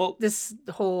 This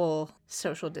whole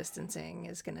social distancing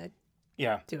is going to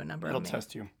do a number of it'll me.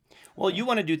 test you. Well, you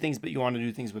want to do things, but you want to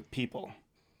do things with people.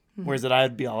 Whereas that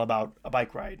I'd be all about a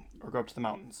bike ride or go up to the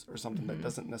mountains or something that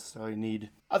doesn't necessarily need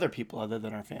other people other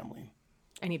than our family.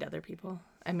 I need other people.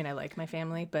 I mean, I like my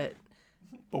family, but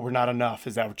But we're not enough.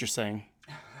 Is that what you're saying?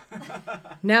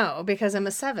 no, because I'm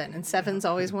a 7, and 7s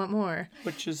always want more.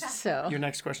 Which is So your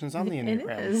next question is on the it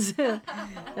Enneagram. is.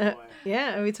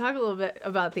 Yeah, we talk a little bit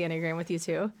about the Enneagram with you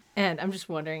too, and I'm just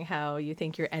wondering how you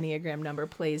think your Enneagram number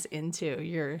plays into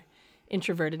your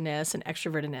introvertedness and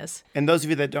extrovertedness. And those of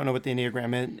you that don't know what the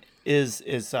Enneagram is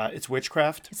it's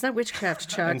witchcraft. It's not witchcraft,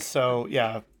 Chuck. And so,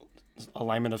 yeah,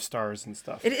 alignment of stars and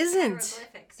stuff. It isn't.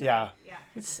 Yeah.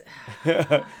 It's,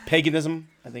 Paganism,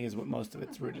 I think, is what most of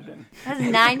it's rooted in. It has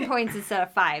 9 points instead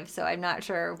of 5, so I'm not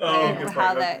sure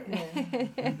how that.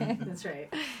 That's right.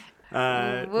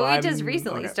 We just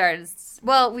recently started.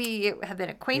 Well, we have been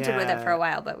acquainted with it for a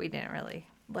while, but we didn't really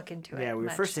look into it. Yeah, we were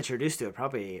much. first introduced to it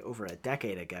probably over a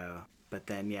decade ago, but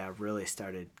then really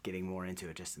started getting more into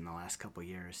it just in the last couple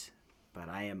years. But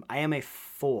I am a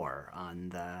 4 on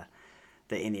the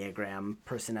Enneagram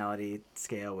personality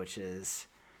scale, which is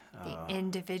The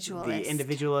individualist. the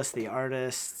individualist, the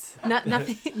artist.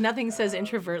 nothing says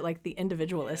introvert like the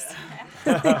individualist.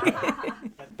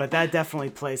 But that definitely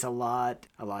plays a lot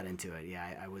into it. Yeah,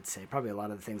 I would say probably a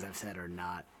lot of the things I've said are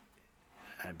not.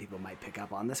 People might pick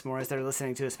up on this more as they're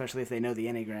listening to, especially if they know the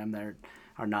Enneagram. They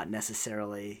are not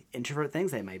necessarily introvert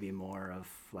things. They may be more of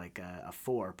like a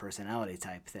 4 personality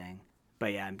type thing.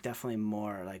 But yeah, I'm definitely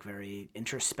more like very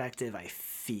introspective. I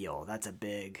feel that's a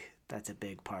big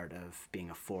part of being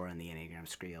a 4 in the Enneagram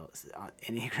scale.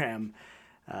 Enneagram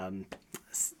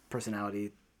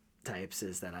personality types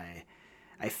is that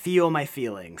I feel my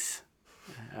feelings.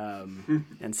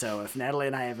 And so if Natalie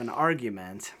and I have an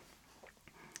argument,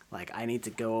 like I need to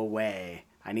go away,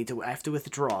 I have to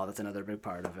withdraw. That's another big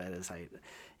part of it is I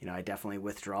definitely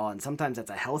withdraw. And sometimes that's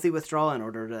a healthy withdrawal in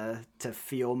order to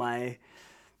feel my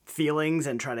feelings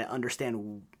and try to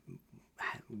understand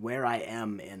where I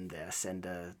am in this and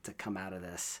to come out of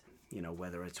this,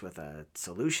 whether it's with a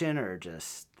solution or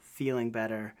just feeling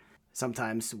better.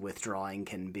 Sometimes withdrawing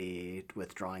can be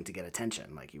withdrawing to get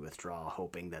attention, like you withdraw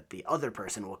hoping that the other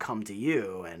person will come to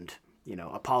you and,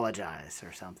 apologize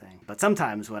or something. But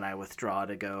sometimes when I withdraw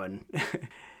to go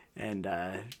and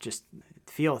just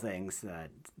feel things, that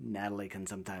Natalie can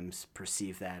sometimes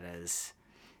perceive that as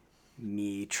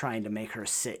me trying to make her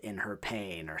sit in her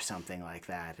pain or something like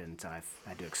that. And so I've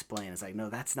had to explain, it's like, no,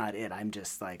 that's not it. I'm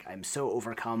just like, I'm so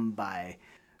overcome by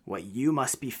what you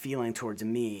must be feeling towards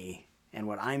me and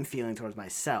what I'm feeling towards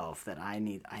myself that I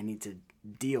need to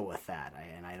deal with that.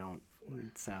 I don't,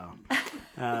 so.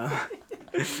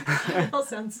 It all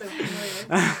sounds so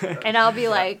familiar. And I'll be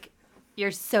like,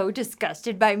 you're so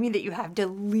disgusted by me that you have to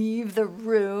leave the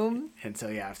room. And so,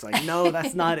 yeah, I was like, no,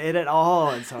 that's not it at all.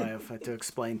 And so I've had to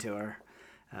explain to her.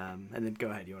 And then go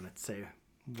ahead. You want to say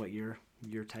what your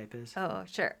type is? Oh,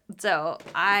 sure. So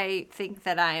I think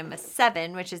that I am a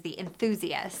 7, which is the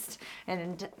enthusiast.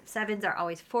 And 7s are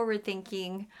always forward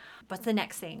thinking. What's the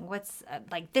next thing? What's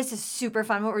this is super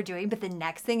fun what we're doing, but the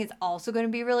next thing is also going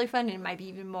to be really fun and it might be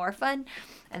even more fun.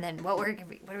 And then what are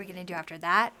we going to do after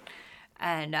that?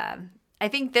 And I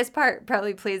think this part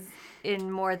probably plays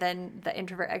in more than the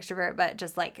introvert extrovert, but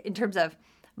just like in terms of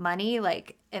money,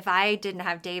 like if I didn't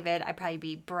have David, I'd probably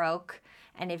be broke.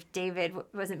 And if David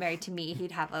wasn't married to me,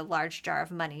 he'd have a large jar of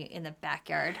money in the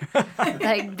backyard,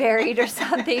 like buried or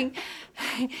something.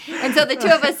 And so the two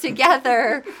of us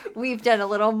together, we've done a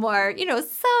little more,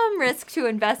 some risk to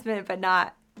investment, but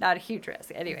not a huge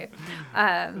risk. Anyway,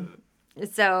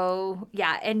 so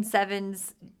yeah, and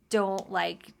 7s don't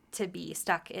like to be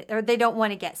stuck or they don't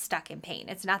want to get stuck in pain.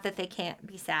 It's not that they can't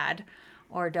be sad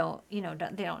or they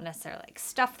don't necessarily like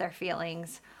stuff their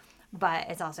feelings, but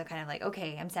it's also kind of like,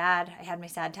 okay, I'm sad. I had my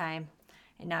sad time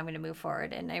and now I'm going to move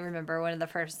forward. And I remember one of the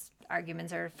first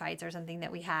arguments or fights or something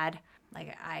that we had,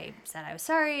 like I said I was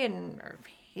sorry I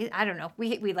don't know.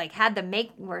 We like had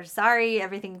we're sorry.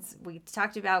 We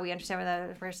talked about, we understand where the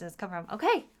other person has come from.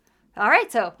 Okay. All right.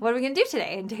 So what are we going to do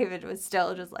today? And David was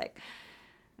still just like,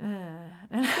 but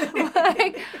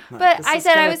I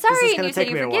said I was sorry, and you said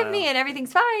you forgive me, and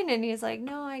everything's fine. And he's like,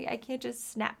 no, I can't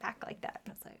just snap back like that.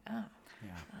 And I was like,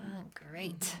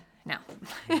 great. No.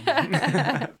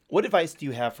 What advice do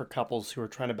you have for couples who are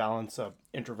trying to balance a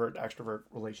introvert-extrovert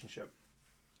relationship?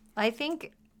 I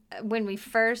think when we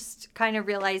first kind of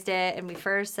realized it, and we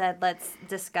first said, let's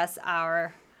discuss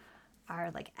our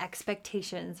like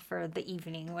expectations for the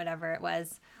evening, whatever it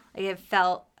was, like it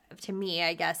felt to me,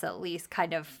 I guess, at least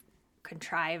kind of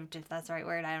contrived, if that's the right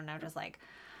word. I don't know, just like,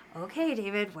 okay,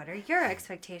 David, what are your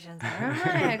expectations? What are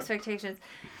my expectations?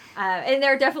 And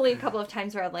there are definitely a couple of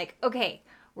times where I'm like, okay,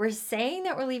 we're saying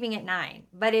that we're leaving at 9,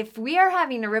 but if we are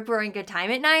having a rip-roaring good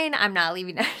time at 9, I'm not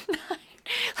leaving at 9.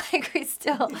 Like we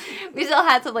still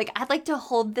had to, like, I'd like to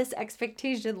hold this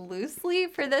expectation loosely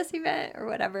for this event or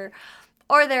whatever.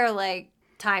 Or there are like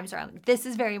times where this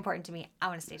is very important to me. I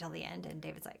want to stay till the end. And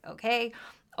David's like, okay.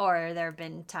 Or there have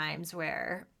been times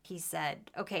where he said,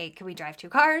 okay, can we drive 2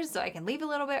 cars so I can leave a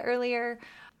little bit earlier?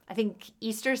 I think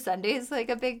Easter Sunday is like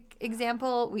a big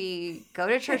example. We go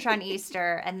to church on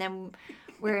Easter, and then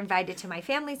we're invited to my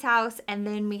family's house, and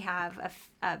then we have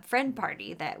a friend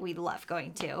party that we love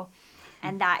going to.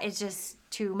 And that is just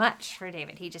too much for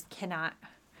David. He just cannot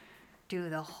do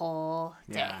the whole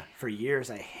day. Yeah, for years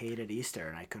I hated Easter,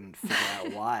 and I couldn't figure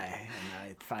out why.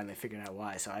 And I finally figured out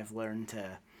why. So I've learned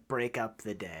to break up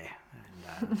the day.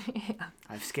 And Yeah.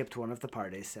 I've skipped one of the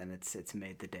parties, and it's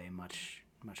made the day much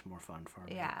more fun for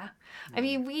me. Yeah. I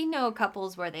mean, we know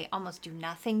couples where they almost do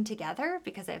nothing together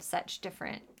because they have such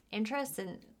different interests,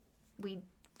 and we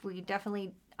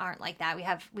definitely aren't like that. We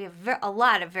have a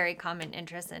lot of very common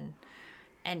interests,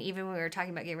 and even when we were talking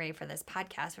about getting ready for this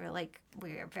podcast,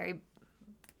 we are very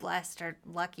blessed or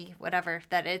lucky, whatever,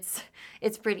 that it's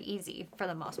pretty easy for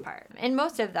the most part. And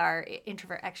most of our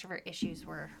introvert extrovert issues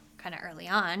were kind of early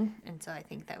on, and so I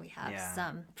think that we have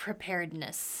some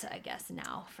preparedness, I guess,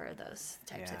 now for those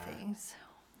types of things.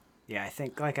 Yeah, I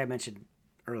think, like I mentioned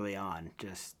early on,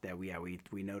 just that we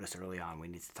noticed early on we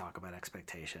need to talk about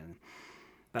expectation.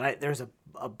 But there's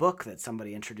a book that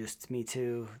somebody introduced me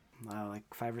to like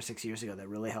 5 or 6 years ago that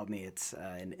really helped me. It's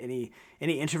and any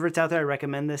introverts out there, I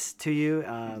recommend this to you.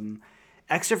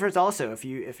 Extroverts also, if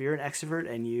you're an extrovert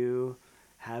and you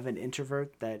have an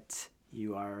introvert that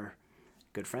you are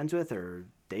good friends with or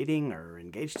dating or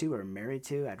engaged to or married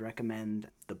to, I'd recommend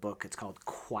the book. It's called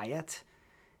Quiet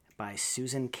by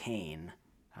Susan Cain.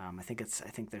 I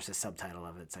think there's a subtitle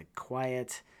of it. It's like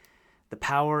Quiet: The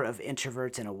Power of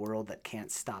Introverts in a World That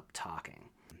Can't Stop Talking.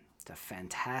 It's a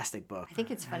fantastic book. I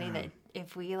think it's funny that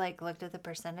if we looked at the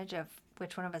percentage of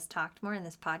which one of us talked more in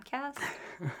this podcast,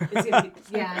 It's gonna be,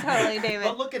 totally, David.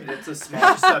 But look at it, it's a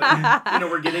small study.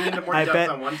 We're getting into more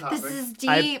depth on one topic. This is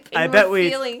deep. I and bet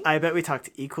we're feeling. I bet we talked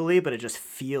equally, but it just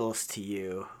feels to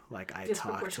you like I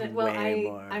talked disproportionate. way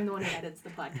more. I'm the one who edits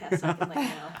the podcast, so I can let you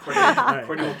know.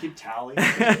 Courtney will keep tally.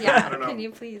 Yeah, I don't know. can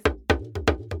you please?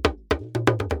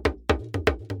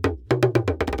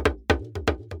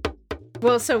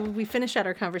 Well, so we finish out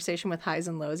our conversation with highs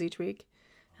and lows each week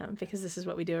because this is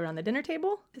what we do around the dinner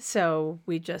table. So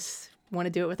we just want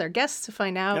to do it with our guests to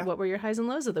find out what were your highs and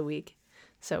lows of the week.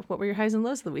 So what were your highs and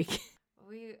lows of the week?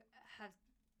 We have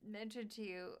mentioned to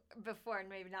you before, and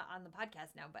maybe not on the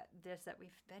podcast now, but just that we've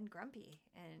been grumpy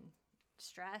and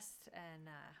stressed. And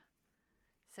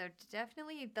so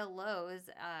definitely the lows.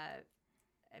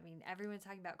 I mean, everyone's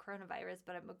talking about coronavirus,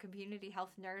 but I'm a community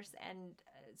health nurse and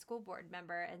a school board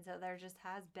member. And so there just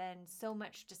has been so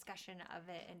much discussion of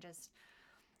it, and just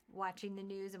watching the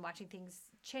news and watching things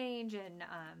change. And,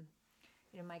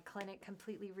 my clinic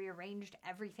completely rearranged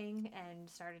everything and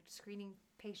started screening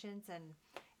patients. And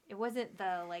it wasn't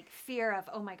the fear of,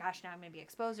 oh my gosh, now I'm going to be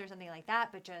exposed or something like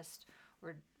that, but just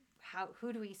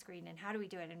who do we screen and how do we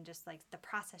do it? And just the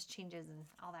process changes and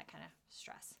all that kind of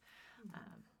stress.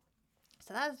 Mm-hmm.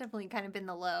 So that has definitely kind of been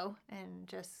the low, and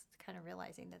just kind of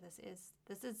realizing that this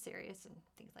is serious and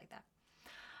things like that.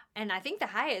 And I think the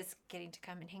high is getting to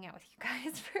come and hang out with you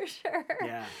guys for sure.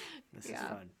 Yeah, this is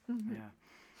fun. Mm-hmm. Yeah.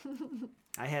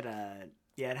 I had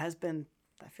it has been,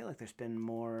 I feel like there's been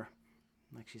more,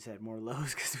 like she said, more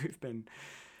lows because we've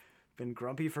been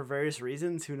grumpy for various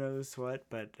reasons, who knows what,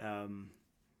 but I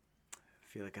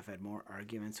feel like I've had more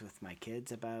arguments with my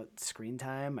kids about screen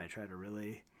time. I try to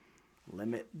really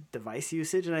limit device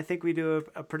usage, and I think we do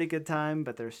a pretty good time,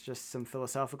 but there's just some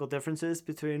philosophical differences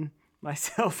between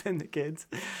myself and the kids.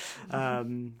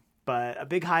 But a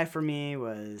big high for me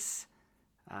was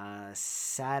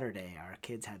Saturday. Our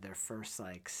kids had their first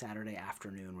Saturday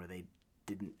afternoon where they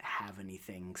didn't have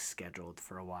anything scheduled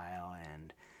for a while,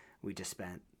 and we just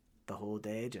spent the whole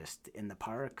day just in the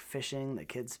park fishing. The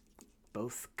kids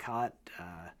both caught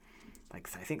I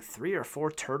think 3 or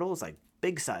 4 turtles,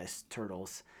 big sized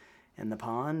turtles, in the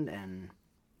pond, and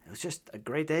it was just a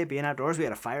great day being outdoors. We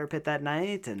had a fire pit that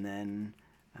night, and then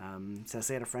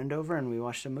Cecily had a friend over, and we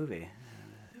watched a movie.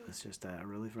 It was just a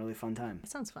really, really fun time.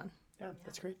 That sounds fun. Yeah,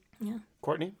 that's great. Yeah.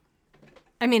 Courtney?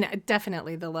 I mean,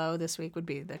 definitely the low this week would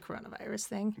be the coronavirus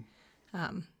thing.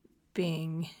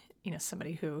 Being,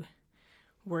 somebody who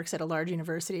works at a large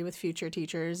university with future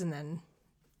teachers, and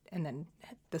then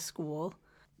the school.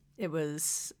 It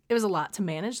was a lot to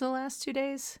manage the last 2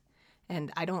 days. And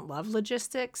I don't love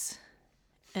logistics,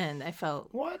 and I felt...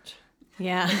 What?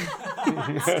 Yeah.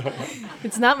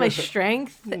 It's not my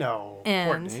strength. No,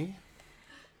 And- Courtney.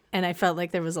 And I felt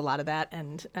like there was a lot of that.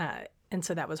 And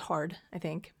so that was hard, I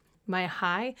think. My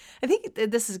high, I think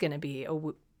this is going to be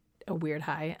a weird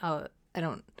high. I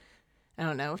don't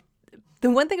know. The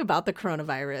one thing about the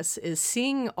coronavirus is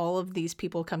seeing all of these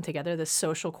people come together, this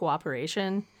social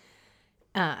cooperation,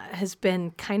 has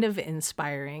been kind of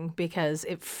inspiring because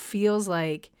it feels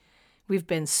like we've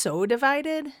been so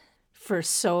divided for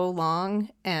so long,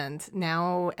 and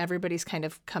now everybody's kind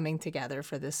of coming together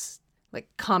for this like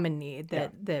common need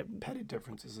that Petty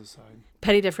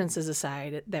differences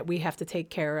aside, that we have to take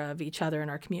care of each other in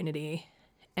our community,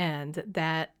 and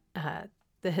that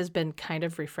has been kind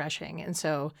of refreshing. And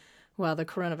so while the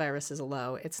coronavirus is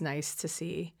low, it's nice to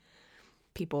see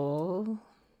people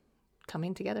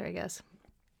coming together, I guess.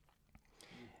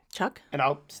 Chuck? And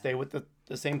I'll stay with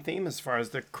the same theme as far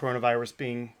as the coronavirus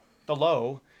being the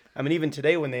low. I mean, even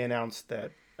today when they announced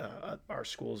that our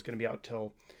school is going to be out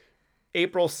till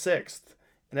April 6th,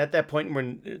 and at that point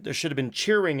when there should have been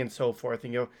cheering and so forth,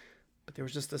 and but there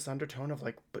was just this undertone of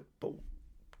like, but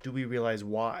do we realize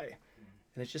why?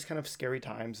 And it's just kind of scary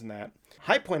times. And that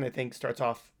high point, I think, starts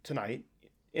off tonight,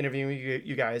 interviewing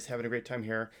you guys, having a great time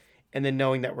here, and then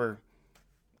knowing that we're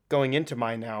going into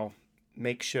my now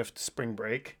makeshift spring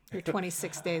break. Your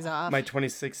 26 days off. My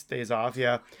 26 days off,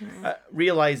 yeah.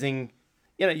 Realizing,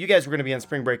 you guys were going to be on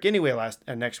spring break anyway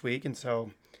next week, and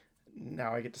so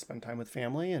now I get to spend time with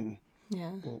family, and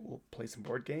we'll play some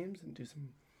board games and do some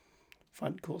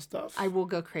fun, cool stuff. I will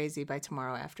go crazy by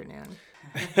tomorrow afternoon.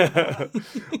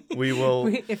 We will.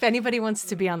 If anybody wants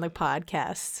to be on the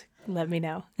podcast, let me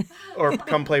know. Or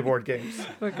come play board games.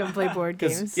 Or come play board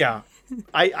games. Yeah.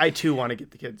 I too want to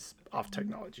get the kids off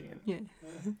technology.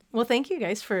 Well, thank you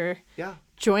guys for Yeah.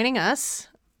 joining us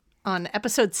on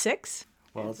episode 6.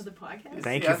 Well, For the podcast.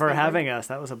 thank you for having us.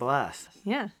 That was a blast.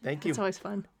 Yeah. Thank you. It's always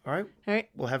fun. All right. All right.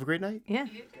 Well, have a great night. Yeah.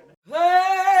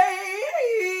 Hey!